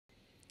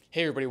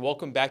Hey everybody,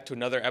 welcome back to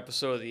another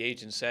episode of The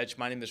Agent's Edge.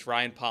 My name is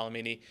Ryan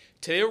Palomini.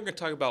 Today we're going to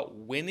talk about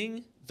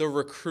winning the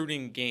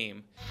recruiting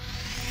game.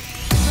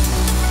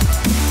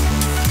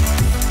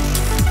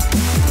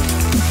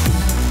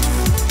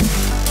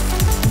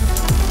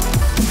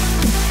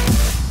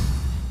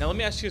 Now let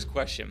me ask you this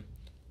question.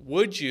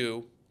 Would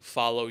you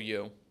follow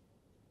you?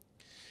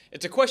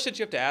 It's a question that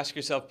you have to ask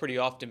yourself pretty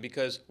often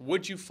because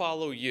would you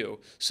follow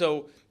you?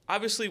 So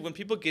obviously when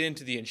people get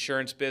into the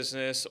insurance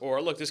business,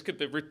 or look, this could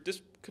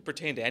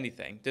pertain to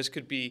anything. This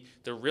could be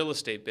the real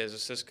estate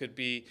business. This could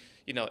be,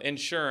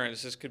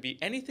 insurance. This could be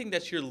anything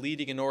that you're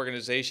leading an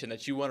organization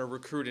that you want to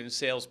recruit in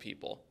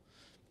salespeople,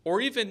 or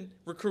even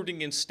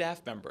recruiting in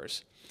staff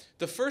members.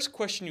 The first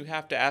question you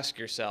have to ask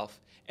yourself,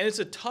 and it's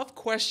a tough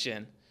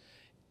question,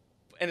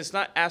 and it's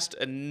not asked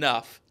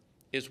enough,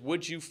 is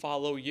would you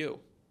follow you?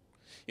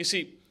 You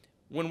see,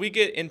 when we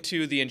get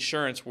into the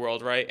insurance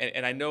world, right,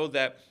 and I know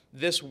that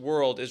this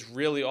world is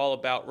really all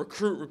about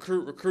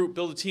recruit,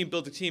 build a team,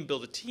 build a team,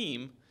 build a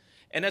team,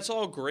 and that's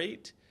all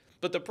great.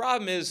 But the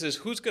problem is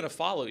who's going to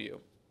follow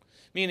you?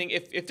 Meaning,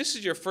 if this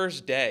is your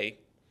first day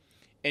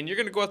and you're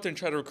going to go out there and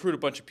try to recruit a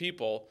bunch of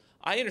people,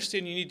 I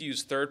understand you need to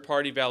use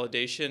third-party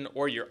validation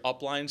or your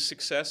upline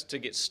success to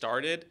get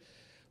started,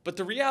 but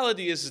the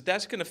reality is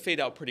that's going to fade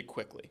out pretty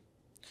quickly.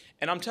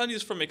 And I'm telling you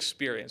this from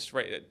experience,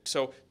 right?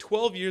 So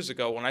 12 years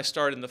ago when I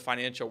started in the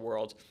financial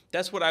world,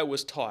 that's what I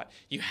was taught.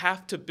 You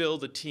have to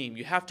build a team.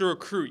 You have to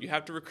recruit. You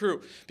have to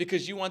recruit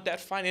because you want that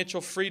financial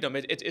freedom.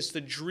 It's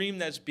the dream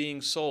that's being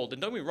sold.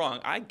 And don't get me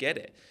wrong, I get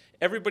it.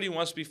 Everybody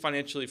wants to be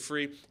financially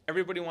free.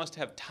 Everybody wants to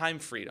have time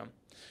freedom.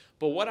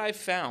 But what I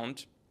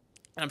found,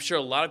 and I'm sure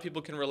a lot of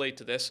people can relate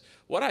to this,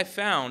 what I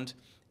found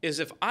is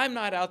if I'm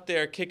not out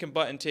there kicking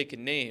butt and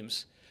taking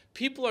names,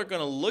 people are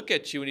going to look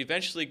at you and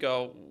eventually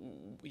go,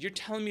 you're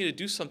telling me to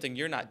do something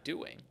you're not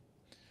doing,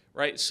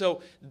 right?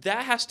 So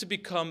that has to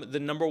become the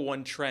number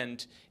one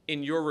trend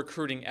in your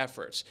recruiting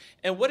efforts.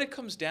 And what it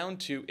comes down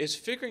to is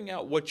figuring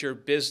out what your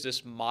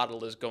business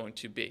model is going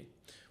to be.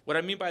 What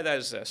I mean by that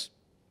is this.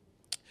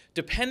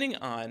 Depending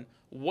on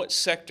what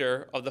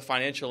sector of the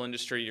financial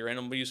industry you're in,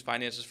 I'm going to use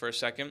finances for a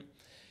second.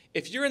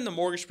 If you're in the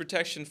mortgage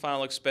protection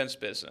final expense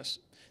business,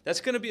 that's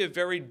going to be a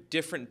very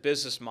different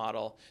business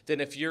model than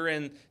if you're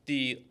in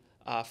the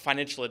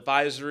financial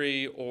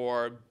advisory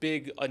or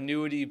big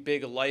annuity,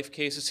 big life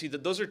cases. See,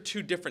 that those are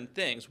two different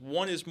things.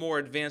 One is more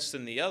advanced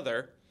than the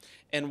other,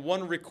 and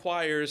one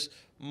requires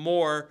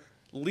more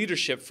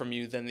leadership from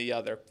you than the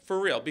other. For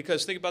real,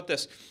 because think about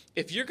this.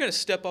 If you're going to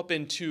step up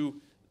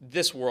into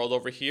this world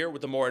over here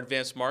with the more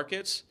advanced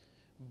markets,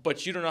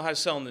 but you don't know how to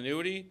sell an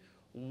annuity,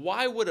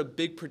 why would a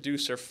big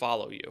producer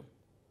follow you?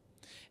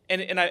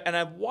 And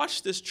I've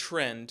watched this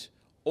trend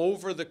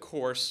over the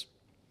course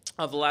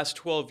of the last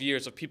 12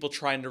 years of people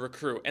trying to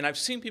recruit. And I've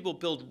seen people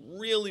build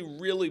really,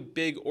 really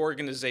big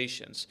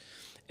organizations.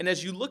 And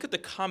as you look at the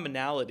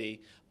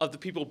commonality of the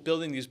people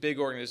building these big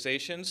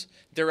organizations,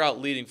 they're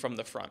out leading from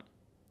the front.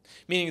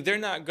 Meaning they're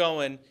not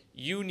going,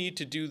 you need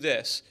to do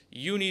this,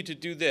 you need to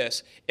do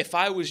this. If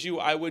I was you,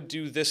 I would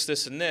do this,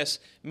 this, and this.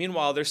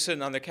 Meanwhile, they're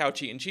sitting on their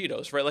couch eating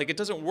Cheetos, right? Like, it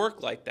doesn't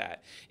work like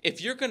that.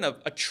 If you're going to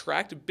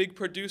attract big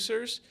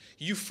producers,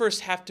 you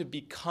first have to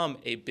become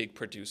a big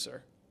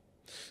producer.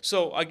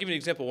 So I'll give you an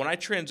example. When I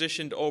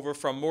transitioned over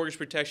from mortgage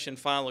protection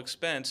final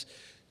expense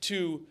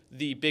to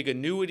the big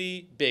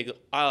annuity, big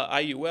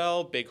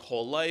IUL, big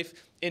whole life,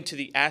 into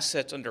the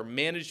assets under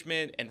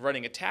management and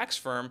running a tax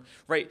firm,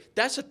 right?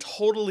 That's a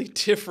totally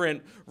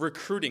different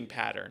recruiting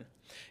pattern.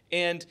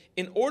 And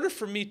in order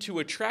for me to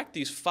attract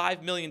these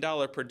 $5 million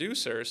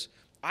producers,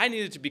 I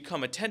needed to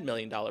become a $10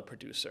 million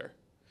producer.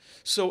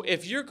 So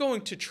if you're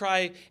going to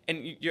try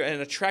and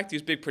attract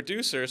these big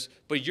producers,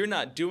 but you're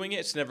not doing it,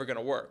 it's never going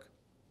to work.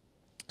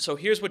 So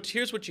here's what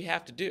you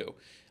have to do.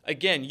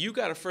 Again, you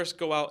got to first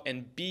go out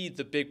and be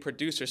the big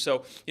producer.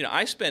 So,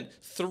 I spent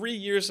 3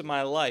 years of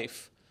my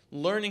life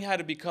learning how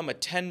to become a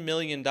 $10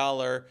 million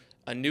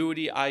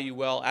annuity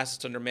IUL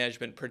assets under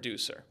management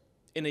producer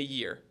in a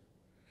year.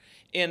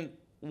 And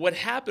what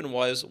happened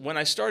was when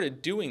I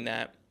started doing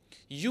that,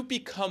 you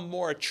become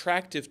more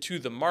attractive to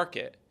the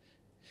market.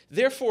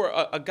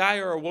 Therefore, a guy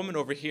or a woman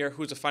over here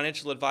who's a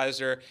financial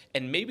advisor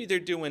and maybe they're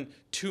doing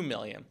 $2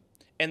 million.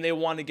 And they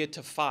want to get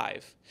to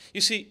 5.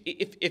 You see,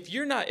 if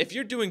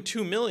you're doing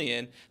 2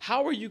 million,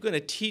 how are you going to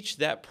teach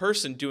that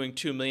person doing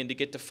 2 million to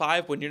get to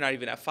 5 when you're not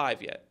even at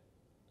 5 yet?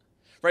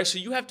 Right? So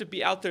you have to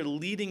be out there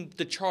leading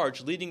the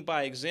charge, leading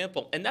by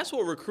example. And that's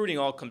what recruiting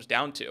all comes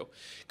down to.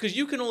 Because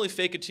you can only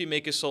fake it till you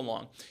make it so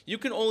long. You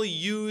can only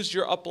use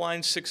your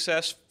upline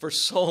success for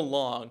so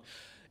long.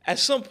 At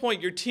some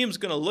point, your team's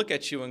going to look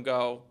at you and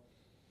go,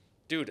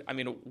 dude,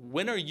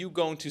 when are you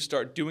going to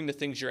start doing the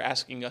things you're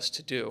asking us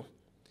to do?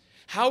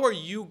 How are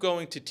you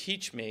going to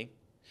teach me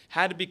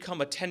how to become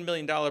a $10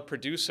 million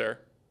producer,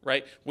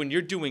 right, when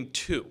you're doing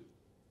 2?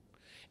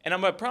 And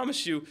I'm going to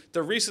promise you,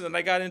 the reason that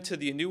I got into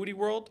the annuity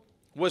world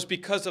was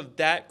because of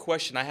that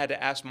question I had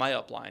to ask my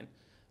upline.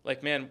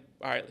 Like, man,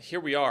 all right, here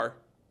we are,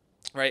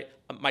 right?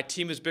 My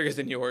team is bigger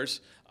than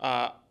yours.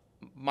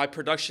 my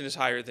production is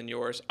higher than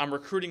yours. I'm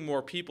recruiting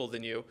more people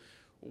than you.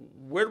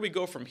 Where do we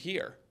go from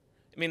here?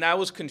 I mean, I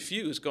was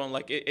confused, going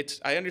like,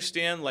 I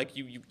understand, like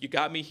you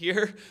got me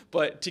here,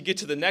 but to get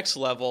to the next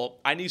level,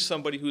 I need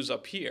somebody who's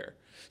up here.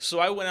 So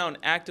I went out and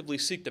actively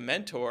seeked a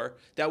mentor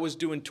that was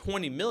doing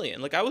 20 million.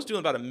 Like I was doing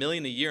about $1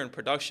 million a year in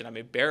production. I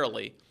mean,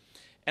 barely.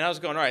 And I was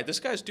going, all right, this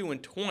guy's doing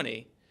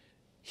 20.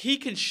 He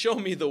can show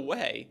me the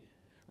way,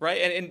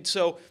 right? And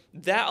so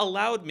that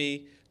allowed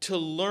me to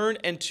learn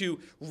and to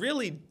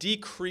really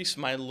decrease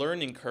my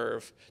learning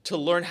curve to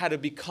learn how to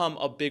become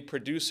a big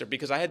producer,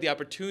 because I had the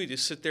opportunity to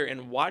sit there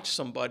and watch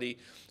somebody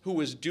who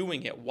was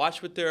doing it,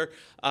 watch what their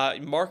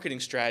marketing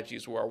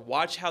strategies were,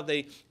 watch how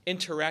they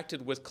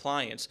interacted with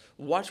clients,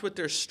 watch what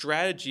their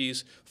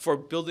strategies for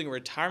building a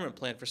retirement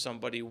plan for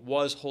somebody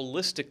was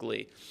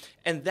holistically.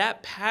 And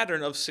that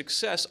pattern of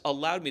success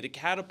allowed me to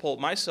catapult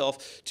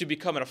myself to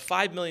becoming a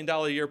 $5 million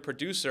a year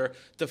producer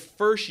the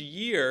first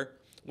year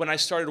when I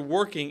started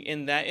working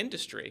in that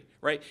industry,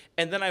 right?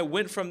 And then I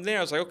went from there.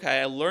 I was like,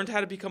 okay, I learned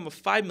how to become a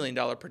 $5 million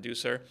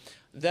producer.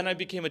 Then I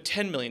became a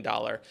 $10 million.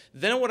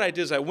 Then what I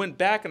did is I went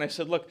back and I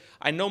said, look,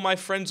 I know my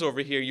friends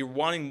over here, you're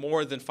wanting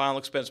more than final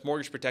expense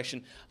mortgage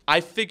protection.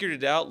 I figured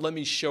it out. Let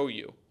me show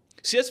you.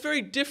 See, that's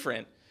very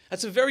different.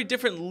 That's a very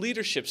different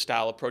leadership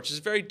style approach. It's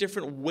a very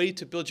different way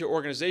to build your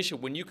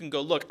organization when you can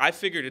go, look, I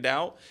figured it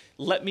out.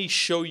 Let me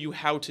show you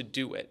how to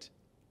do it.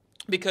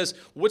 Because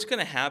what's going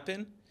to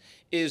happen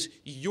is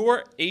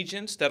your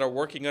agents that are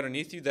working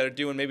underneath you that are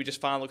doing maybe just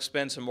final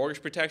expense and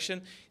mortgage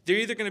protection, they're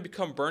either going to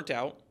become burnt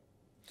out,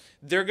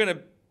 they're going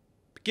to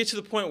get to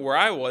the point where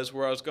I was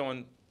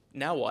going,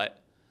 now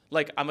what?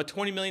 Like, I'm a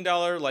 $20 million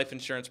life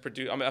insurance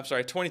producer, I'm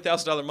sorry,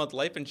 $20,000 a month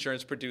life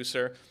insurance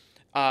producer.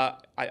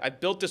 I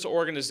built this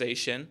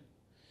organization,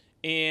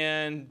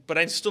 but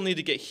I still need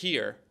to get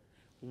here.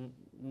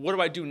 What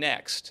do I do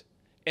next?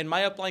 And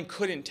my upline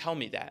couldn't tell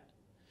me that.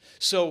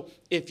 So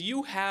if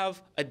you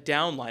have a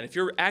downline, if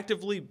you're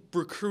actively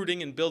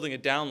recruiting and building a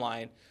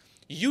downline,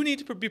 you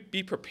need to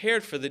be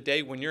prepared for the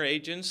day when your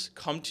agents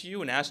come to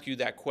you and ask you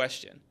that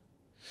question.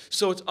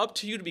 So it's up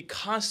to you to be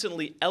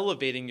constantly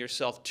elevating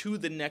yourself to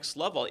the next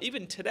level.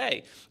 Even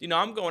today,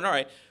 I'm going, all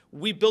right,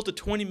 we built a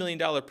 $20 million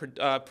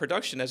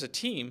production as a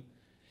team.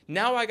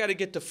 Now I got to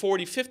get to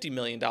 $40, $50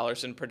 million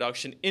in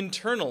production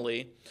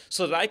internally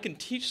so that I can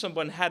teach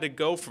someone how to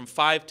go from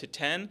 5 to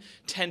 10,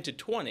 10 to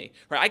 20.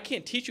 Right? I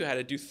can't teach you how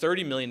to do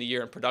 $30 million a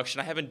year in production.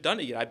 I haven't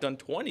done it yet. I've done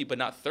 20, but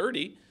not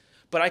 30.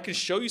 But I can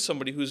show you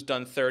somebody who's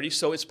done 30,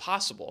 so it's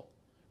possible.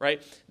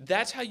 Right?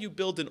 That's how you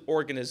build an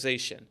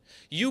organization.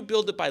 You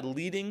build it by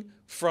leading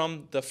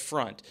from the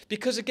front.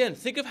 Because again,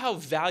 think of how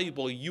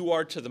valuable you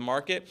are to the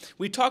market.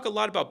 We talk a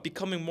lot about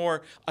becoming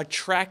more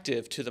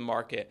attractive to the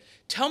market.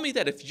 Tell me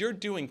that if you're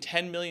doing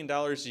 $10 million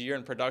a year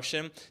in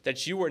production,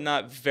 that you are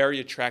not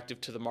very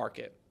attractive to the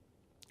market.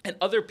 And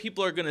other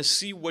people are going to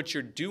see what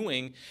you're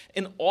doing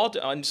and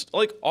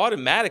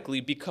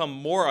automatically become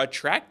more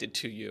attracted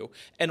to you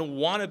and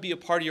want to be a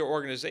part of your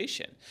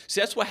organization.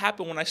 See, that's what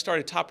happened when I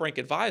started Top Rank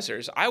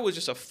Advisors. I was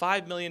just a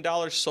 $5 million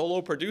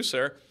solo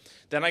producer.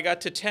 Then I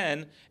got to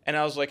 10, and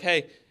I was like,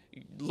 hey,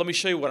 let me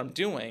show you what I'm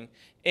doing.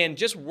 And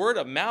just word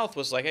of mouth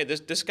was like, hey,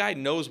 this guy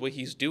knows what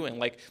he's doing.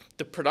 Like,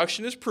 the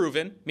production is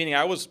proven, meaning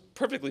I was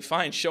perfectly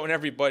fine showing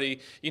everybody,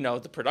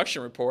 the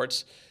production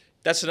reports.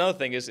 That's another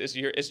thing, is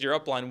your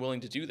upline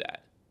willing to do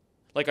that?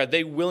 Like, are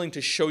they willing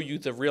to show you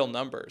the real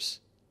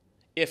numbers?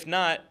 If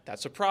not,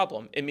 that's a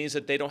problem. It means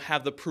that they don't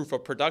have the proof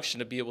of production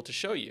to be able to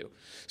show you.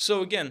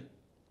 So again,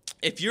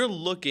 if you're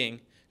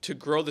looking to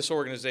grow this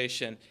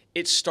organization,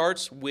 it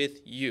starts with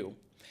you.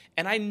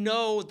 And I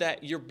know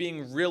that you're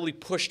being really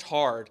pushed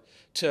hard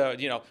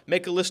to,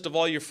 make a list of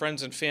all your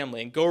friends and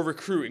family and go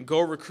recruit and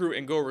go recruit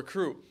and go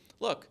recruit.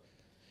 Look,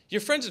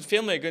 your friends and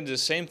family are going to do the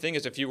same thing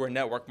as if you were in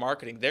network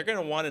marketing. They're going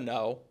to want to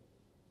know,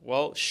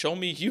 well, show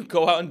me you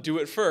go out and do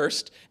it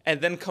first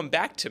and then come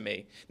back to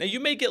me. Now, you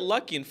may get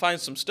lucky and find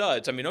some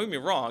studs. I mean, don't get me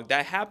wrong,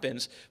 that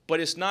happens, but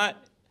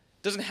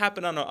doesn't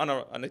happen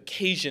on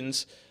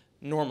occasions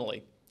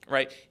normally,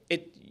 right?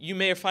 You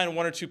may find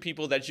one or two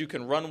people that you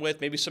can run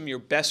with. Maybe some of your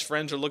best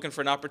friends are looking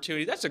for an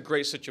opportunity. That's a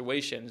great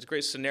situation. It's a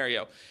great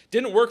scenario.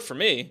 Didn't work for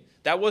me.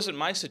 That wasn't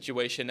my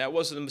situation. That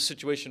wasn't the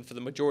situation for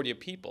the majority of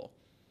people.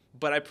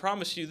 But I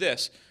promise you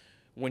this.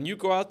 When you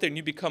go out there and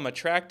you become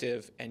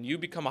attractive and you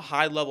become a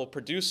high-level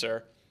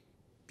producer,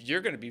 you're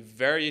going to be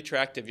very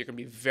attractive. You're going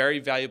to be very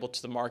valuable to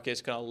the market.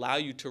 It's going to allow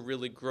you to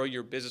really grow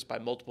your business by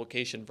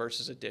multiplication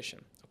versus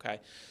addition,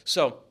 okay?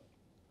 So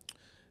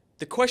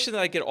the question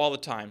that I get all the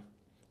time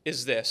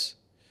is this.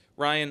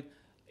 Ryan,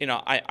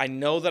 I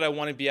know that I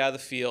want to be out of the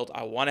field.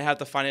 I want to have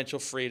the financial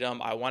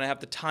freedom. I want to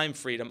have the time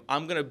freedom.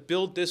 I'm going to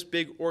build this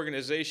big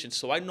organization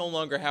so I no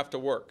longer have to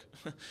work.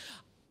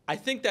 I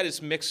think that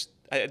is mixed.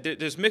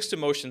 There's mixed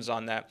emotions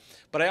on that,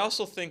 but I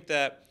also think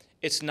that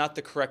it's not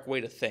the correct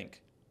way to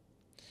think.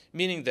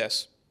 Meaning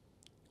this,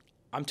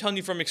 I'm telling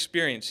you from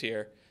experience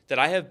here that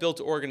I have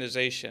built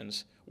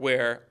organizations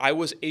where I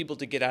was able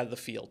to get out of the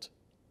field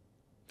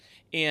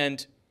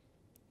and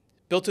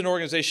built an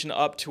organization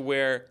up to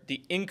where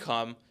the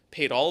income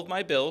paid all of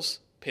my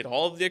bills, paid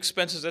all of the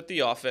expenses at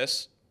the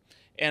office,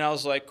 and I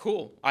was like,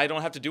 cool, I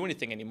don't have to do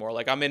anything anymore.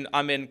 Like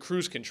I'm in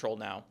cruise control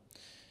now.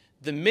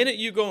 The minute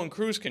you go in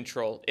cruise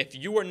control, if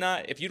you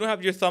don't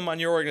have your thumb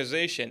on your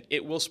organization,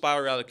 it will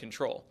spiral out of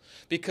control.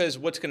 Because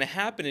what's going to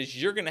happen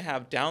is you're going to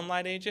have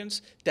downline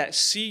agents that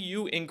see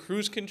you in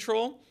cruise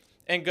control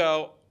and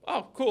go,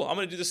 oh, cool, I'm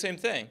going to do the same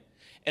thing.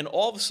 And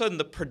all of a sudden,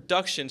 the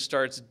production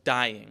starts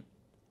dying.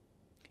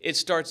 It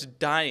starts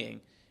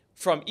dying.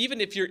 From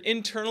even if you're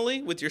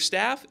internally with your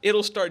staff,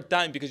 it'll start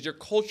dying because your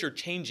culture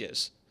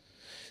changes.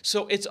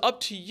 So it's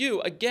up to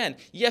you. Again,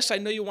 yes, I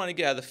know you want to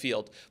get out of the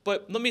field,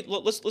 but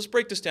let's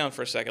break this down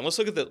for a second. Let's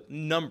look at the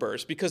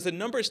numbers, because the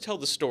numbers tell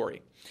the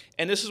story.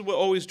 And this is what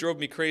always drove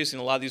me crazy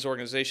in a lot of these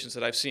organizations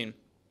that I've seen,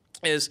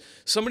 is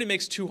somebody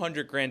makes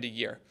 $200,000 a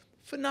year.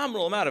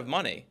 Phenomenal amount of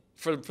money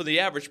for the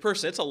average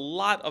person. It's a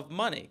lot of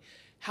money.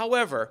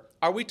 However,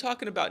 are we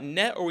talking about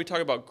net or are we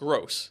talking about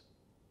gross?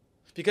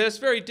 Because it's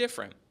very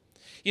different.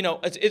 You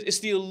know, it's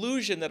the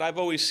illusion that I've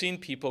always seen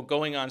people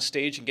going on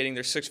stage and getting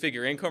their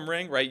six-figure income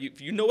ring, right?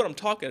 You know what I'm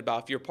talking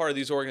about if you're part of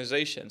these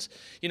organizations.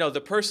 You know,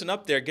 the person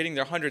up there getting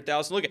their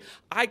 $100,000. Look,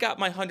 I got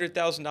my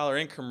 $100,000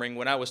 income ring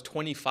when I was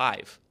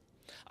 25.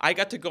 I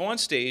got to go on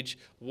stage,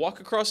 walk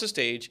across the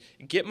stage,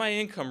 get my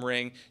income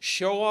ring,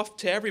 show off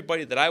to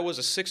everybody that I was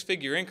a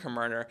six-figure income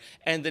earner,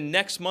 and the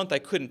next month I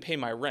couldn't pay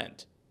my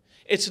rent.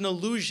 It's an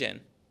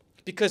illusion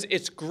because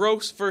it's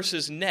gross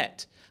versus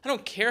net. I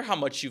don't care how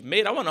much you've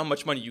made. I want to know how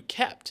much money you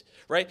kept,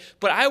 right?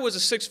 But I was a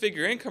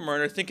six-figure income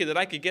earner thinking that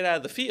I could get out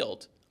of the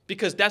field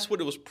because that's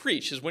what it was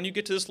preached, is when you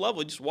get to this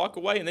level, you just walk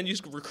away and then you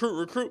just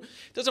recruit.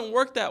 It doesn't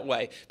work that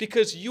way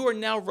because you are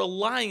now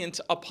reliant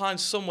upon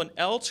someone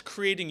else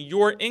creating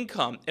your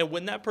income. And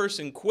when that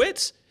person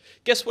quits,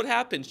 guess what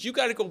happens? You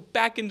got to go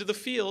back into the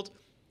field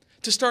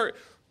to start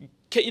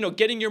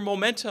getting your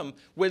momentum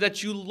where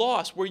that you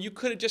lost, where you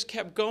could have just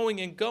kept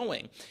going and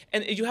going.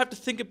 And you have to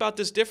think about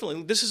this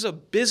differently. This is a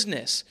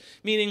business,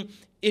 meaning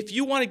if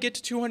you want to get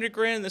to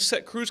 $200,000 in the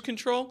set cruise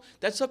control,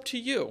 that's up to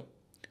you.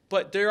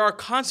 But there are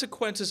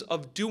consequences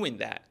of doing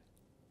that.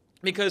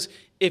 Because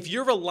if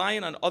you're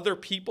relying on other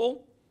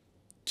people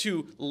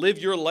to live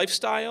your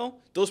lifestyle,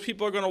 those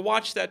people are going to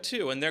watch that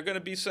too. And they're going to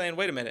be saying,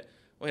 wait a minute,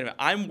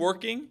 I'm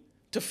working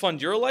to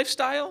fund your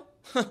lifestyle?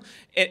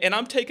 and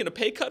I'm taking a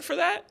pay cut for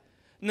that?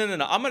 No.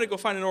 I'm going to go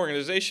find an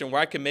organization where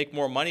I can make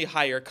more money,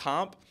 higher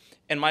comp,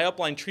 and my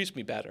upline treats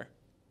me better.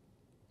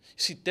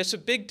 See, that's a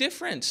big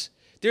difference.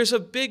 There's a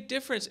big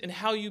difference in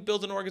how you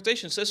build an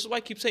organization. So this is why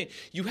I keep saying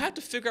you have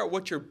to figure out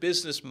what your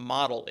business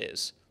model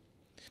is.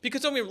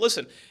 Because,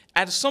 listen,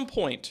 at some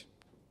point,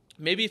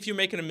 maybe if you're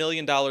making $1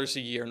 million a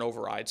year in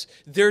overrides,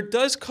 there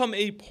does come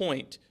a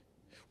point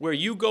where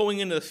you going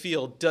into the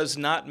field does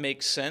not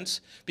make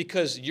sense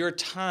because your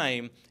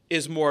time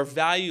is more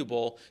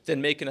valuable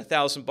than making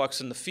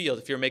 $1,000 in the field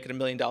if you're making $1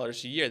 million a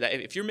year.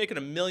 If you're making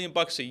 $1 million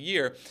a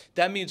year,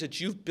 that means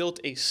that you've built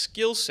a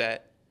skill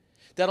set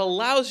that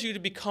allows you to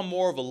become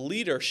more of a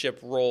leadership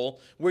role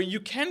where you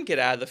can get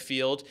out of the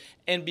field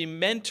and be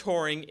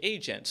mentoring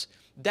agents.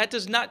 That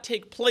does not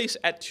take place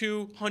at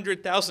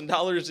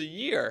 $200,000 a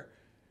year,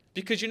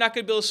 because you're not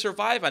going to be able to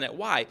survive on it.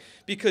 Why?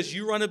 Because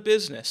you run a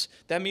business.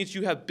 That means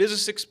you have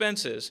business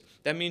expenses.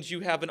 That means you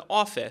have an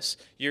office,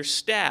 your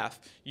staff,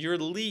 your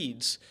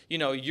leads,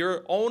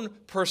 your own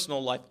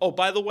personal life. Oh,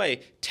 by the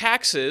way,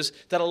 taxes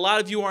that a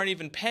lot of you aren't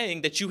even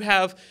paying, that you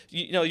have,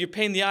 you're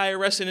paying the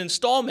IRS in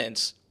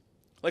installments.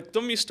 Like,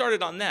 don't get me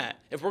started on that.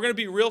 If we're going to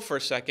be real for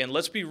a second,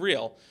 let's be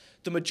real.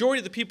 The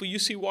majority of the people you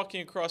see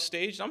walking across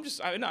stage,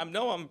 I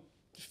know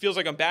it feels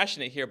like I'm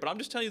bashing it here, but I'm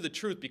just telling you the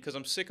truth because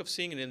I'm sick of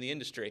seeing it in the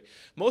industry.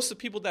 Most of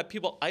the people that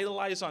people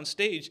idolize on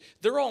stage,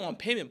 they're all on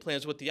payment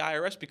plans with the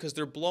IRS because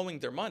they're blowing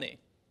their money.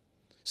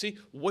 See,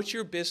 what's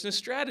your business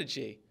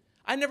strategy?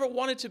 I never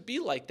wanted to be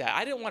like that.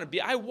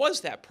 I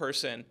was that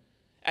person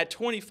at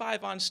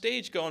 25 on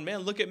stage going,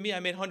 man, look at me,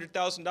 I made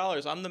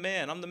 $100,000. I'm the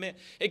man.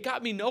 It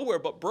got me nowhere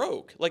but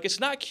broke. Like, it's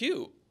not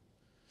cute.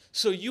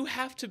 So you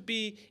have to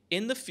be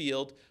in the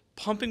field,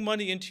 pumping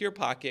money into your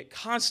pocket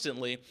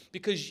constantly,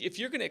 because if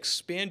you're going to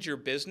expand your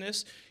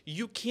business,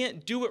 you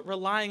can't do it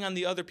relying on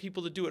the other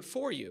people to do it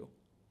for you.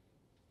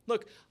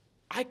 Look,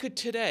 I could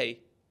today,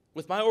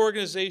 with my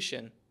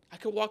organization, I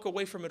could walk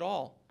away from it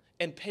all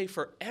and pay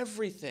for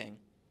everything.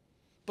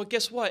 But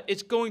guess what?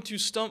 It's going to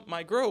stump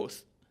my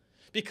growth.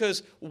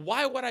 Because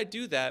why would I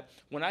do that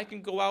when I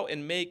can go out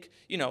and make,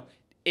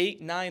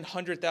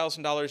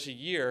 $800,000-$900,000 a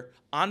year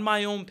on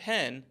my own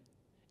pen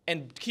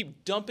and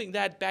keep dumping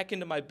that back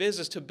into my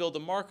business to build a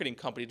marketing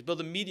company, to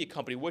build a media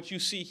company, what you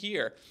see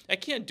here. I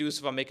can't do this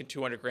if I'm making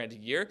 $200,000 a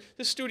year.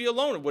 This studio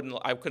alone,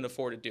 I couldn't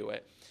afford to do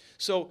it.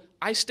 So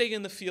I stay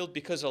in the field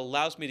because it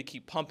allows me to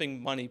keep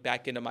pumping money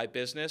back into my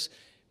business.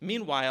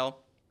 Meanwhile,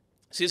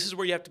 see, this is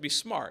where you have to be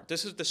smart.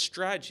 This is the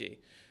strategy.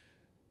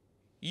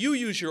 You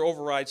use your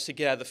overrides to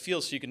get out of the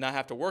field so you can not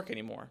have to work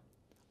anymore.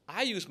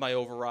 I use my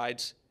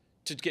overrides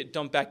to get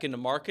dumped back into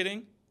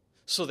marketing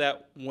so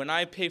that when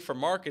I pay for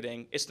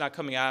marketing, it's not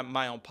coming out of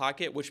my own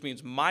pocket, which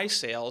means my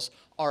sales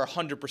are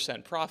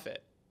 100%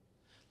 profit.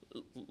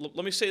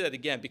 let me say that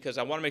again because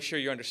I want to make sure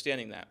you're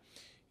understanding that.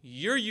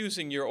 You're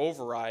using your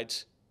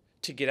overrides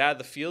to get out of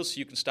the field so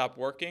you can stop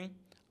working.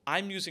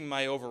 I'm using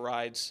my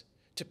overrides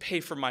to pay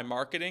for my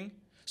marketing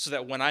so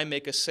that when I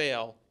make a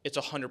sale, it's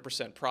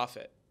 100%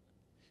 profit.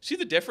 See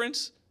the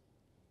difference?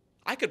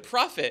 I could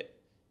profit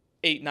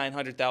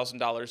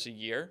 $800,000-$900,000 a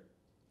year,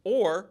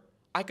 or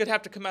I could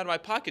have to come out of my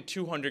pocket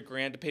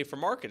 $200,000 to pay for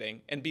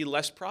marketing and be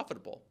less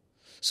profitable.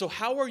 So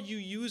how are you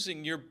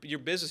using your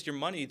business, your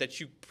money that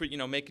you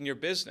make in your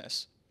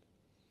business?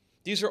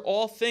 These are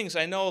all things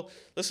I know.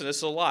 Listen, this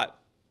is a lot.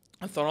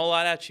 I'm throwing a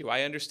lot at you.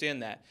 I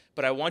understand that.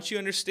 But I want you to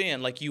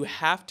understand, like, you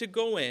have to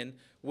go in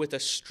with a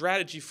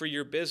strategy for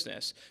your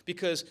business,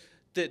 because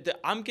the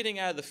I'm getting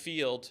out of the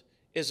field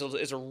is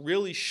a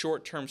really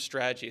short-term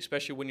strategy,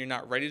 especially when you're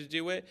not ready to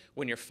do it,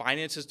 when your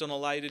finances don't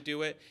allow you to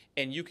do it,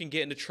 and you can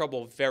get into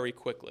trouble very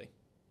quickly.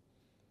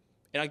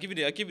 And I'll give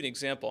you an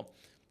example.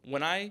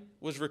 When I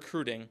was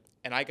recruiting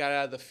and I got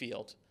out of the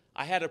field,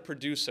 I had a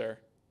producer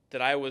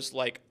that I was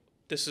like,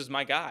 this is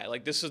my guy.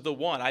 Like, this is the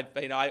one.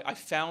 I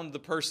found the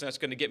person that's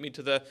going to get me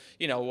to the,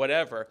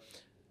 whatever.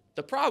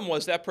 The problem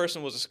was that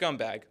person was a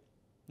scumbag.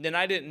 Then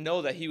I didn't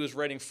know that he was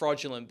writing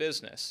fraudulent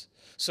business.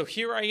 So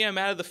here I am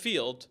out of the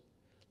field,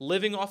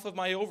 living off of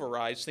my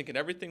overrides, thinking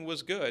everything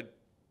was good,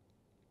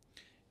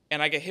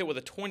 and I get hit with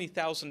a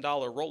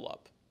 $20,000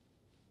 roll-up.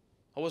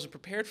 I wasn't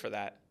prepared for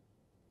that.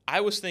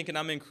 I was thinking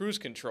I'm in cruise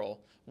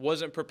control.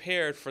 Wasn't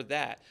prepared for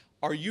that.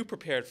 Are you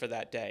prepared for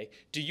that day?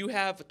 Do you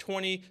have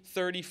 $20,000,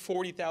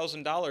 $30,000,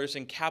 $40,000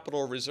 in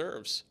capital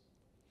reserves?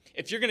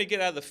 If you're going to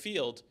get out of the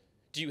field,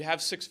 do you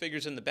have six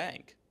figures in the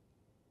bank?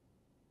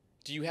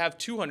 Do you have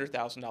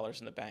 $200,000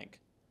 in the bank?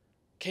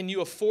 Can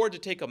you afford to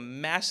take a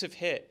massive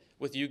hit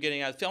with you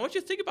getting out of the field? I want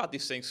you to think about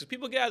these things, because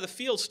people get out of the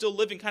field still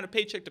living kind of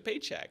paycheck to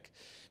paycheck,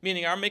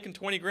 meaning I'm making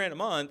 $20,000 a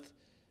month,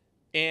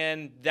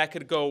 and that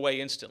could go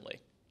away instantly.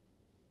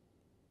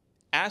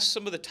 Ask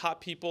some of the top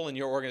people in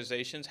your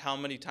organizations how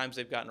many times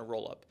they've gotten a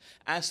roll-up.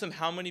 Ask them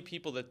how many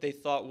people that they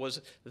thought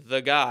was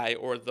the guy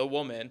or the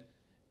woman,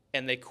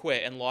 and they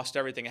quit and lost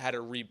everything and had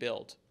to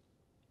rebuild.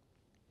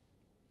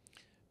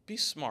 Be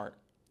smart.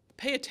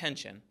 Pay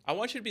attention. I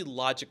want you to be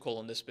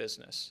logical in this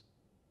business.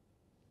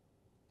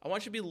 I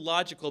want you to be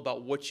logical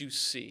about what you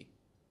see.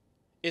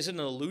 Is it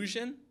an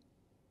illusion,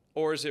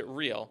 or is it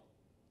real?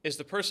 Is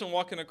the person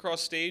walking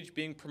across stage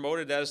being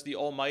promoted as the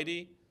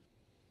almighty?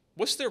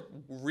 What's their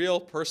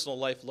real personal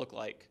life look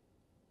like?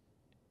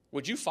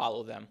 Would you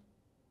follow them?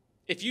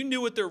 If you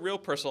knew what their real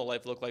personal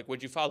life looked like,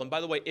 would you follow them?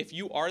 By the way, if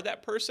you are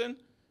that person,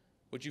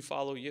 would you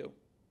follow you?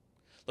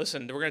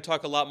 Listen, we're going to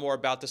talk a lot more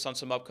about this on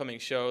some upcoming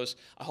shows.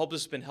 I hope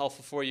this has been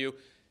helpful for you.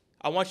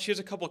 Here's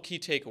a couple of key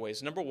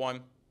takeaways. Number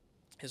one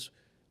is,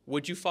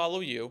 would you follow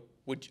you?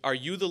 Are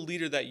you the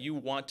leader that you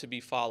want to be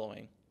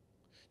following?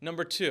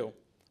 Number two,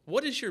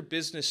 what is your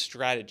business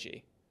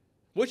strategy?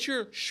 What's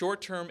your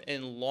short-term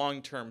and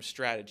long-term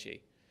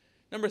strategy?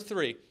 Number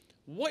three,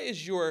 what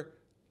is your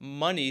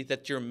money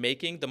that you're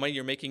making, the money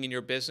you're making in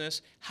your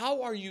business?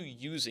 How are you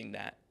using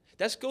that?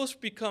 That goes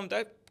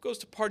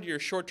to part of your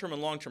short-term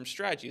and long-term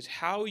strategy, is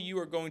how you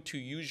are going to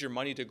use your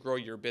money to grow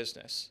your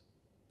business.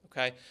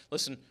 Okay?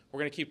 Listen, we're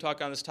going to keep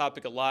talking on this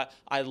topic a lot.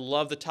 I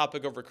love the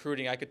topic of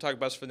recruiting. I could talk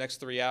about this for the next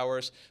 3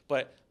 hours,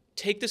 but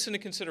take this into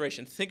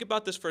consideration. Think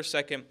about this for a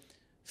second.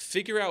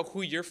 Figure out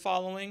who you're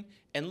following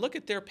and look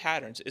at their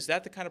patterns. Is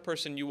that the kind of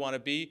person you want to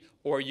be,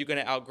 or are you going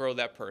to outgrow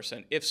that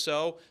person? If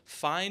so,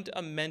 find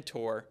a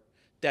mentor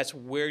that's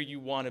where you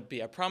want to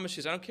be. I promise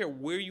you, I don't care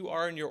where you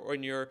are in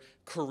your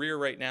career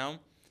right now.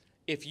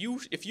 If you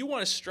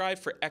want to strive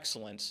for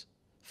excellence,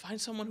 find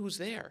someone who's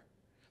there.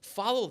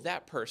 Follow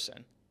that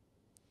person.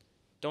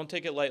 Don't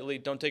take it lightly.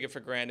 Don't take it for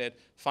granted.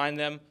 Find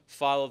them,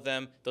 follow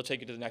them. They'll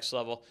take you to the next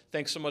level.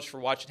 Thanks so much for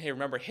watching. Hey,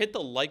 remember, hit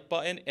the like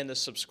button and the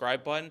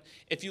subscribe button.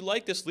 If you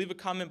like this, leave a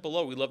comment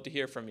below. We'd love to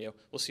hear from you.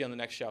 We'll see you on the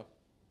next show.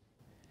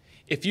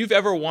 If you've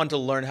ever wanted to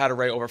learn how to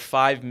write over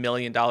 $5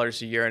 million a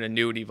year in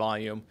annuity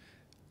volume,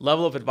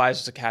 Level Up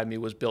Advisors Academy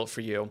was built for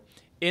you.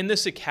 In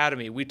this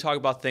academy, we talk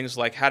about things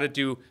like how to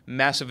do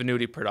massive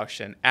annuity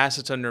production,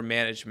 assets under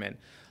management,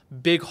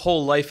 big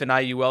whole life and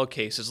IUL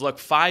cases. Look,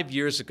 5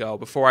 years ago,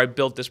 before I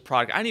built this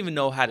product, I didn't even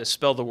know how to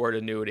spell the word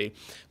annuity,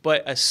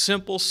 but a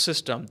simple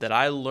system that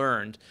I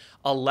learned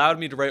allowed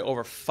me to write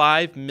over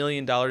 $5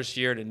 million a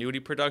year in annuity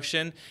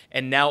production,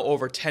 and now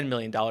over $10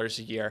 million a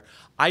year.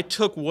 I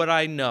took what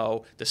I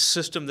know, the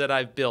system that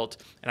I've built,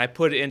 and I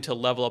put it into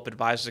Level Up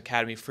Advisors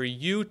Academy for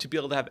you to be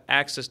able to have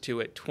access to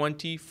it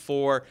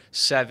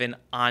 24/7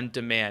 on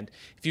demand.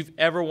 If you've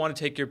ever wanted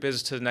to take your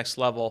business to the next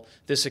level,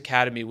 this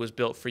academy was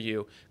built for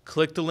you.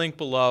 Click the link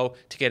below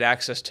to get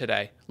access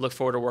today. Look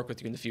forward to working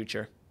with you in the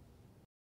future.